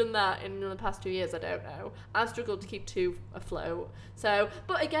she's done that in the past 2 years, I don't know. I've struggled to keep 2 afloat. So,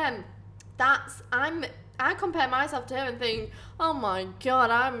 but again, I compare myself to her and think, oh my God,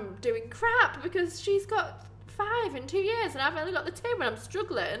 I'm doing crap because she's got 5 in 2 years and I've only got the 2 and I'm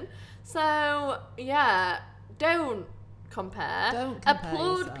struggling. So, yeah, don't compare.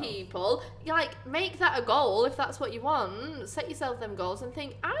 Applaud yourself. People. Like, make that a goal if that's what you want. Set yourself them goals and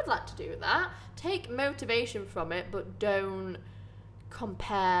think, I'd like to do that. Take motivation from it, but don't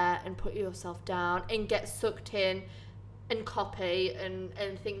compare and put yourself down and get sucked in and copy and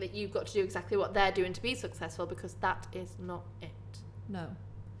think that you've got to do exactly what they're doing to be successful, because that is not it. No.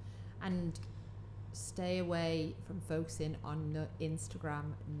 And stay away from focusing on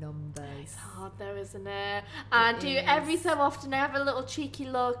Instagram numbers. It's hard though, isn't it? And every so often I have a little cheeky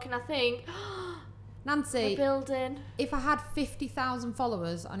look and I think, oh, Nancy, building. If I had 50,000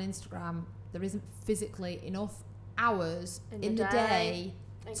 followers on Instagram, there isn't physically enough hours in the day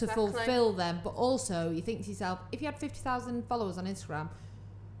to fulfill them. But also, you think to yourself, if you had 50,000 followers on Instagram,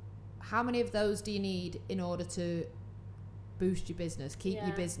 how many of those do you need in order to boost your business, keep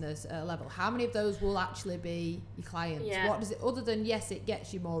your business at a level? How many of those will actually be your clients? What does it, other than, yes, it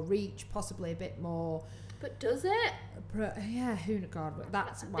gets you more reach, possibly a bit more. But does it? Yeah, God,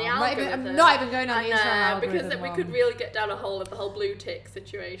 that's why I'm not even going on the Instagram algorithm. Because then we could really get down a hole of the whole blue tick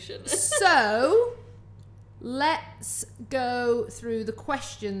situation. So, let's go through the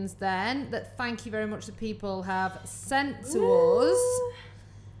questions then that thank you very much that people have sent to us.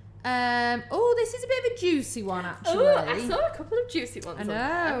 This is a bit of a juicy one, actually. Oh, I saw a couple of juicy ones. I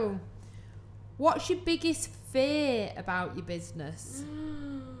know. What's your biggest fear about your business?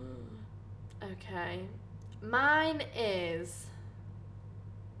 Okay. Mine is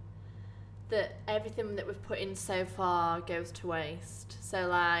that everything that we've put in so far goes to waste. So,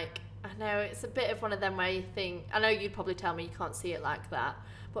 like, I know it's a bit of one of them where you think, I know you'd probably tell me you can't see it like that,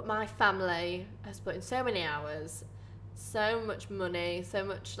 but my family has put in so many hours, so much money, so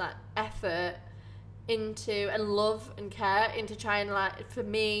much like effort into, and love and care into trying, like, for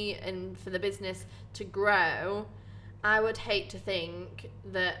me and for the business to grow. I would hate to think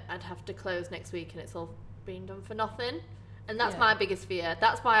that I'd have to close next week and it's all being done for nothing. And that's my biggest fear.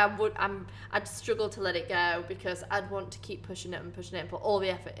 That's why I'd struggle to let it go, because I'd want to keep pushing it and put all the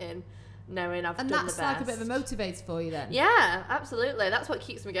effort in, knowing I've done the best. And that's like a bit of a motivator for you then? Yeah, absolutely. That's what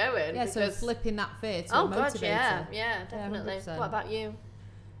keeps me going. Yeah, so flipping that fear to a motivator. Yeah, definitely. Yeah, what about you?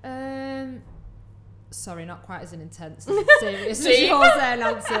 Sorry, not quite as an intense and serious as yours there,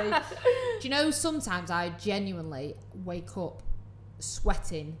 Nancy. Do you know, sometimes I genuinely wake up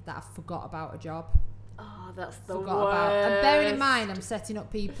sweating that I forgot about a job. Oh, that's the worst. And bearing in mind, I'm setting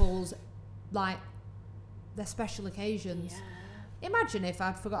up people's, like, their special occasions. Yeah. Imagine if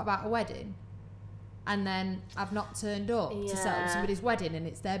I'd forgot about a wedding and then I've not turned up to set up somebody's wedding and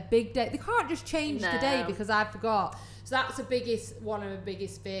it's their big day. They can't just change the day because I forgot. So that's one of the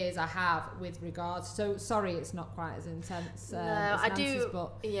biggest fears I have with regards. So sorry, it's not quite as intense as Nancy's,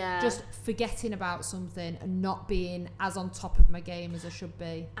 but just forgetting about something and not being as on top of my game as I should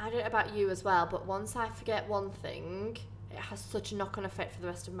be. I don't know about you as well, but once I forget one thing, it has such a knock-on effect for the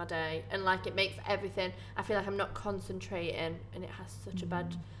rest of my day, and like it makes everything. I feel like I'm not concentrating, and it has such a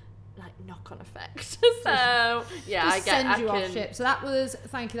bad, like, knock-on effect. So yeah, I send you off ship. So that was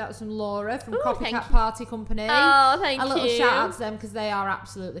from Laura from Copycat Party Company. Oh, thank you. A little shout out to them because they are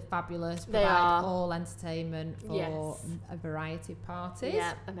absolutely fabulous. They are all entertainment for a variety of parties.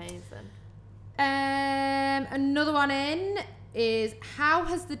 Yeah, amazing. Another one in is, how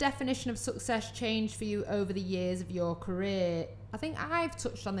has the definition of success changed for you over the years of your career? I think I've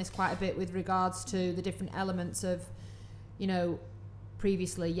touched on this quite a bit with regards to the different elements of, you know,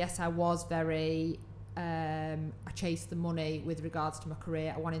 previously, yes, I was very, I chased the money with regards to my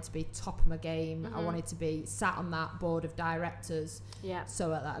career. I wanted to be top of my game. I wanted to be sat on that board of directors so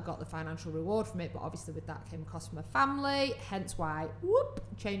that I got the financial reward from it. But obviously with that came a cost for my family, hence why,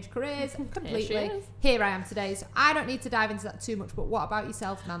 changed careers completely. Here I am today. So I don't need to dive into that too much, but what about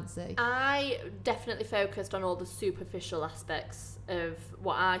yourself, Nancy? I definitely focused on all the superficial aspects of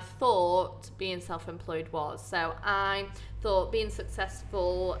what I thought being self-employed was. So I thought being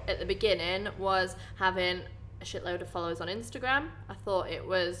successful at the beginning was having a shitload of followers on Instagram. I thought it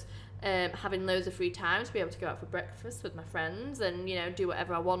was having loads of free time to be able to go out for breakfast with my friends and, you know, do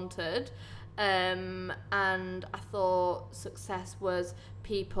whatever I wanted. And I thought success was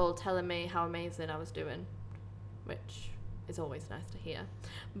people telling me how amazing I was doing, which is always nice to hear.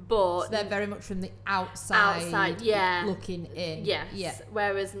 But so they're very much from the outside looking in. Yes. Yeah.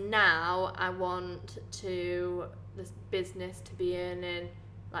 Whereas now I want this business to be earning,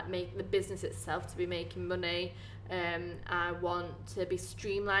 like, make the business itself to be making money. I want to be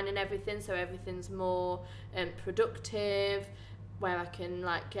streamlining everything so everything's more productive, where I can,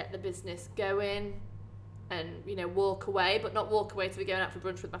 like, get the business going and, you know, walk away, but not walk away to be going out for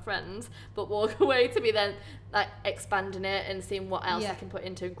brunch with my friends, but walk away to be then, like, expanding it and seeing what else I can put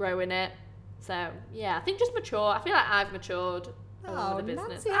into growing it. So yeah, I think just mature. I feel like I've matured over the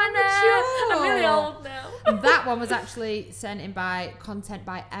business. Nancy, I know. I'm really old now. That one was actually sent in by content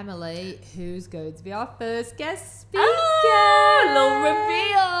by Emily, who's going to be our first guest speaker. Little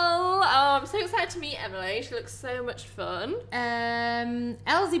reveal. Oh, I'm so excited to meet Emily. She looks so much fun.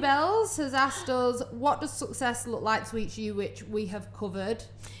 Elsie Bells has asked us, what does success look like to each of you, which we have covered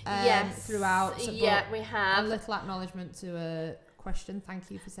throughout. So yeah, we have. A little acknowledgement to a question. Thank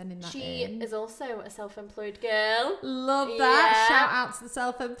you for sending that She in. is also a self-employed girl. Love that. Yeah. Shout out to the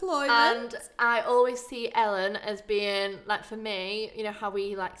self-employment. And I always see Ellen as being, like, for me, you know how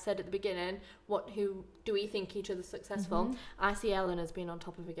we, like, said at the beginning, who do we think each other's successful? Mm-hmm. I see Ellen as being on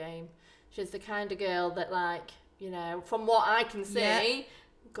top of her game. She's the kind of girl that, like, you know, from what I can see,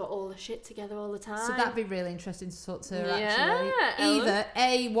 got all the shit together all the time. So that'd be really interesting to talk to her, Yeah, actually. Ellen. Either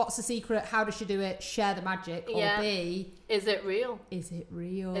A, what's the secret, how does she do it, share the magic, or B, is it real? is it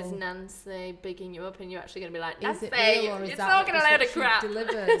real? Is Nancy bigging you up and you're actually going to be like, Is Nancy, it real, or is you're that talking a just load what of she crap.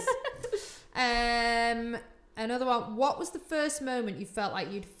 delivers? Another one. What was the first moment you felt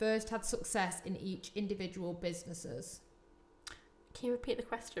like you'd first had success in each individual businesses? Can you repeat the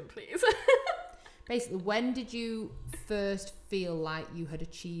question, please? Basically, when did you first feel like you had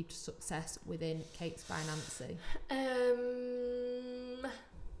achieved success within Cakes by Nancy?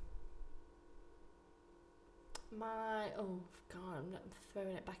 Oh God, I'm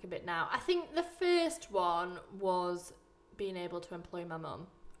throwing it back a bit now. I think the first one was being able to employ my mum.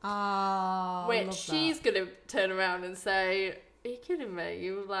 Ah, which she's going to turn around and say, are you kidding me?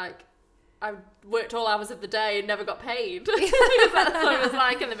 You were like, I worked all hours of the day and never got paid. That's what it was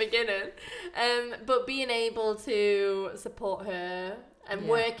like in the beginning. But being able to support her and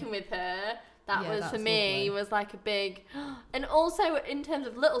working with her, that was for me, lovely. Was like a big... And also in terms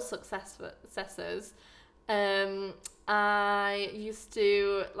of little successes, I used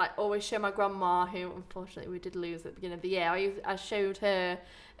to like always show my grandma, who unfortunately we did lose at the beginning of the year. I showed her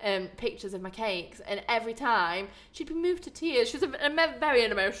pictures of my cakes, and every time she'd be moved to tears. She was a very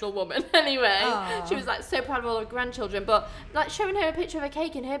emotional woman anyway. Aww. She was like so proud of all her grandchildren, but like showing her a picture of a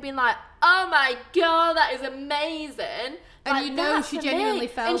cake and her being like, oh my God, that is amazing. And like, you know she genuinely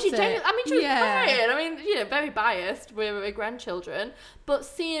felt it. I mean, she was crying. I mean, you know, very biased with her grandchildren, but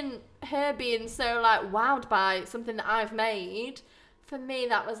seeing her being so like wowed by something that I've made, for me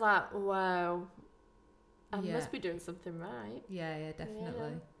that was like, wow, I must be doing something right. Yeah,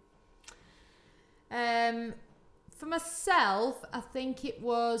 definitely. Yeah. For myself, I think it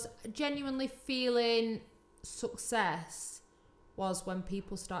was genuinely feeling success was when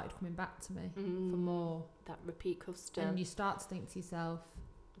people started coming back to me for more. That repeat custom. And you start to think to yourself,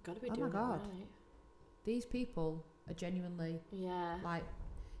 I've got to be doing my God, right. These people are genuinely like,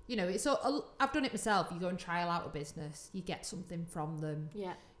 you know, it's I've done it myself. You go and trial out a business, you get something from them.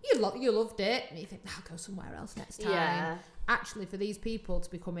 Yeah. You loved it, and you think, I'll go somewhere else next time. Yeah. Actually, for these people to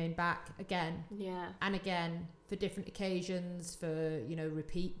be coming back again and again for different occasions, for, you know,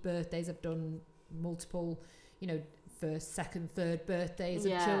 repeat birthdays. I've done multiple, you know, first, second, third birthdays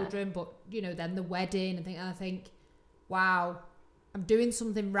of children, but, you know, then the wedding and I think, wow, I'm doing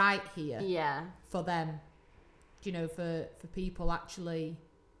something right here for them. You know, for people actually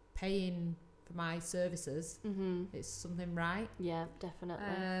paying for my services. It's something right. Yeah,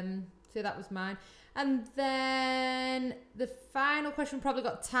 definitely. So that was mine. And then the final question we probably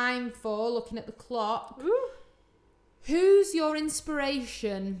got time for, looking at the clock. Ooh. Who's your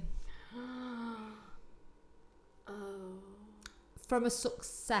inspiration? From a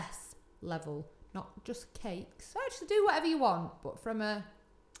success level, not just cakes. Actually, do whatever you want, but from a...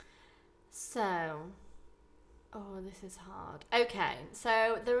 this is hard. Okay,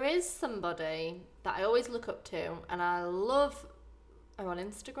 so there is somebody that I always look up to, and I love her on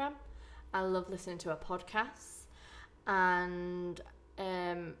Instagram. I love listening to her podcasts, and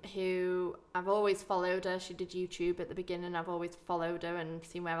who I've always followed her. She did YouTube at the beginning. I've always followed her and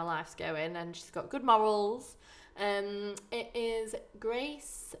seen where her life's going, and she's got good morals. It is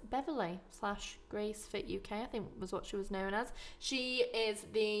Grace Beverley / Grace Fit UK, I think was what she was known as. She is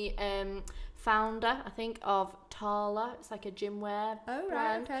the founder, I think, of Tala. It's like a gym wear brand.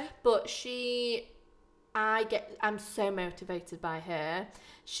 Right, okay. But I'm so motivated by her.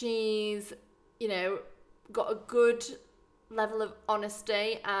 She's, you know, got a good level of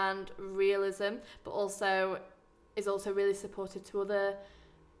honesty and realism, but also is also really supportive to other,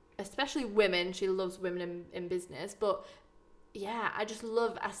 especially women. She loves women in business, but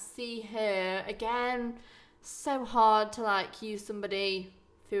I see her again. So hard to like use somebody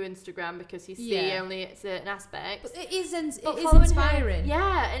through Instagram because you see only certain aspects. But it is inspiring.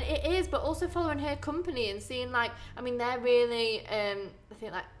 And it is, but also following her company and seeing like, I mean, they're really, I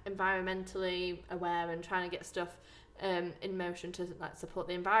think like environmentally aware and trying to get stuff in motion to like support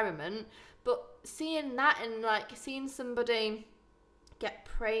the environment. But seeing that and like seeing somebody get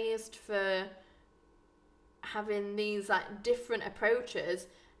praised for having these like different approaches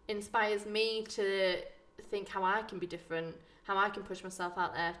inspires me to think how I can be different, how I can push myself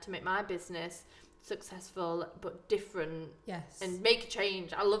out there to make my business successful but different. Yes. And make a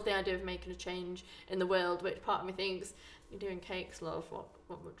change. I love the idea of making a change in the world, which part of me thinks, you're doing cakes, love,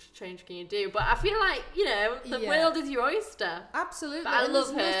 what much change can you do? But I feel like, you know, the world is your oyster. Absolutely. But I love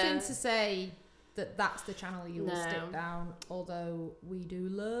her. There's nothing to say that that's the channel you will No. stick down, although we do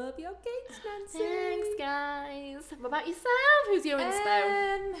love your cakes, Nancy. Thanks, guys. What about yourself? Who's your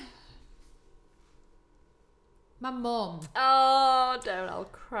inspo? My mum. Oh, don't, I'll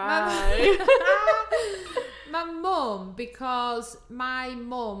cry. My mum, because my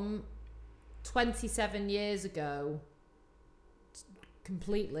mum 27 years ago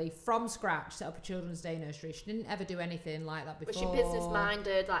completely from scratch set up a children's day nursery. She didn't ever do anything like that before. Was she business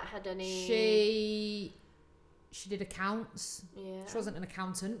minded? Like, had any? She did accounts. Yeah. She wasn't an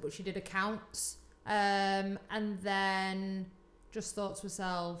accountant, but she did accounts. And then just thought to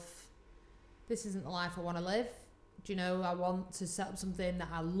herself, this isn't the life I want to live. Do you know, I want to set up something that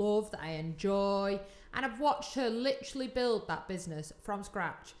I love, that I enjoy. And I've watched her literally build that business from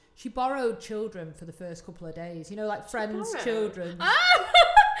scratch. She borrowed children for the first couple of days. You know, like friends' children. Oh!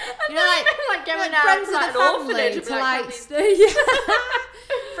 You know, like going out friends to of like the an family orphanage. to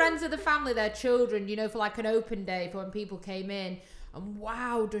friends of the family, their children, you know, for like an open day for when people came in. And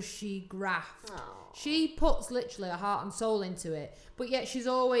wow, does she graft. Oh. She puts literally her heart and soul into it. But yet she's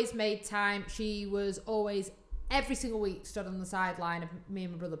always made time. She was always, every single week, stood on the sideline of me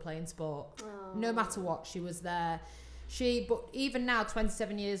and my brother playing sport. Oh. No matter what, she was there. But even now,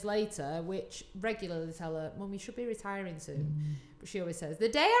 27 years later, which regularly tell her, Mum, you should be retiring soon. But she always says, the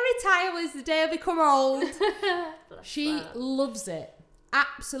day I retire is the day I become old. She loves it.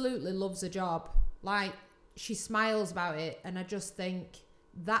 Absolutely loves her job. Like, she smiles about it. And I just think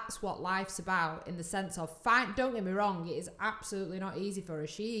that's what life's about, in the sense of, don't get me wrong, it is absolutely not easy for her.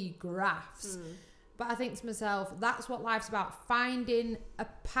 She grafts. But I think to myself, that's what life's about. Finding a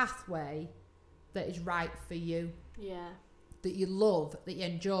pathway that is right for you. Yeah. That you love, that you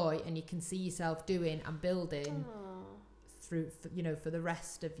enjoy, and you can see yourself doing and building through, you know, for the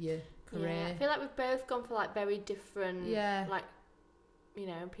rest of your career. Yeah, I feel like we've both gone for like very different, like, you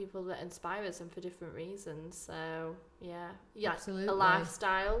know, people that inspire us and for different reasons. So yeah, absolutely. A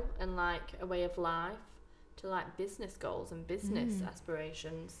lifestyle and like a way of life to like business goals and business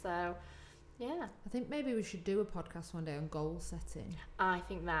aspirations. So yeah, I think maybe we should do a podcast one day on goal setting. I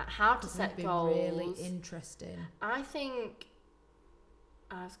think that how to set goals really interesting. I think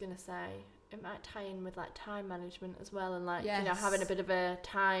I was gonna say it might tie in with like time management as well, and like you know, having a bit of a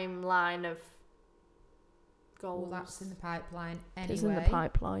timeline of goals. Well, that's in the pipeline anyway. It's in the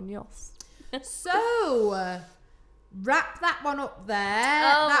pipeline, yes. So wrap that one up there.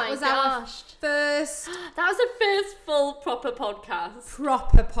 Oh that my was gosh. Our first That was the first full proper podcast.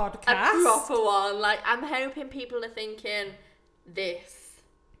 Proper podcast. A proper one. Like, I'm hoping people are thinking, this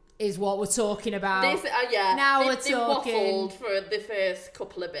is what we're talking about. This, yeah. Now we're they talking. Waffled for the first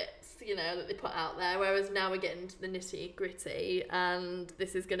couple of bits, you know, that they put out there. Whereas now we're getting to the nitty gritty, and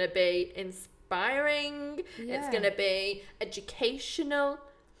this is going to be inspiring. Yeah. It's going to be educational.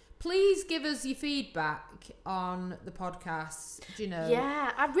 Please give us your feedback on the podcast. Do you know?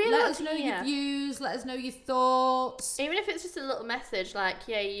 Yeah, I really let want us to know hear. your views. Let us know your thoughts. Even if it's just a little message like,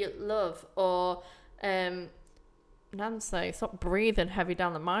 yeah, you love, or Nancy, stop breathing heavy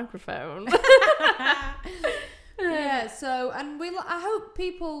down the microphone. Yeah, so, and I hope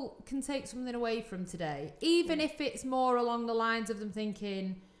people can take something away from today, even if it's more along the lines of them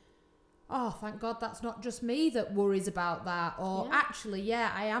thinking, oh, thank God that's not just me that worries about that, or actually,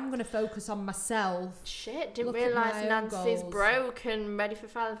 I am going to focus on myself. Shit, didn't realise Nancy's broke and ready for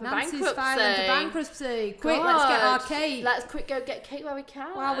filing for bankruptcy. Nancy's filing for bankruptcy. Quick, let's get our cake. Let's quick go get cake while we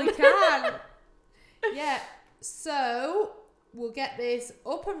can. Yeah, so we'll get this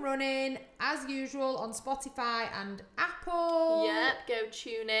up and running as usual on Spotify and Apple. Yep, go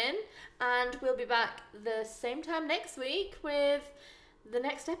tune in, and we'll be back the same time next week with the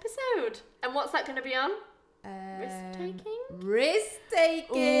next episode. And what's that going to be on? Risk taking.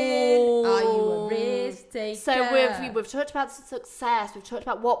 Are you a risk taker? So we've talked about success. We've talked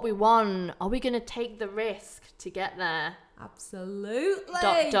about what we want. Are we going to take the risk to get there? Absolutely. ...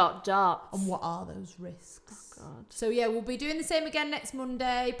 And what are those risks? Oh God. So yeah, we'll be doing the same again next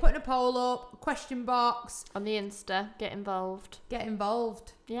Monday. Putting a poll up, question box on the Insta. Get involved.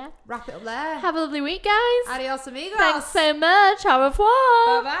 Yeah. Wrap it up there. Have a lovely week, guys. Adios, amigos. Thanks so much. Au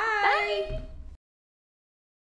revoir. Bye-bye. Bye.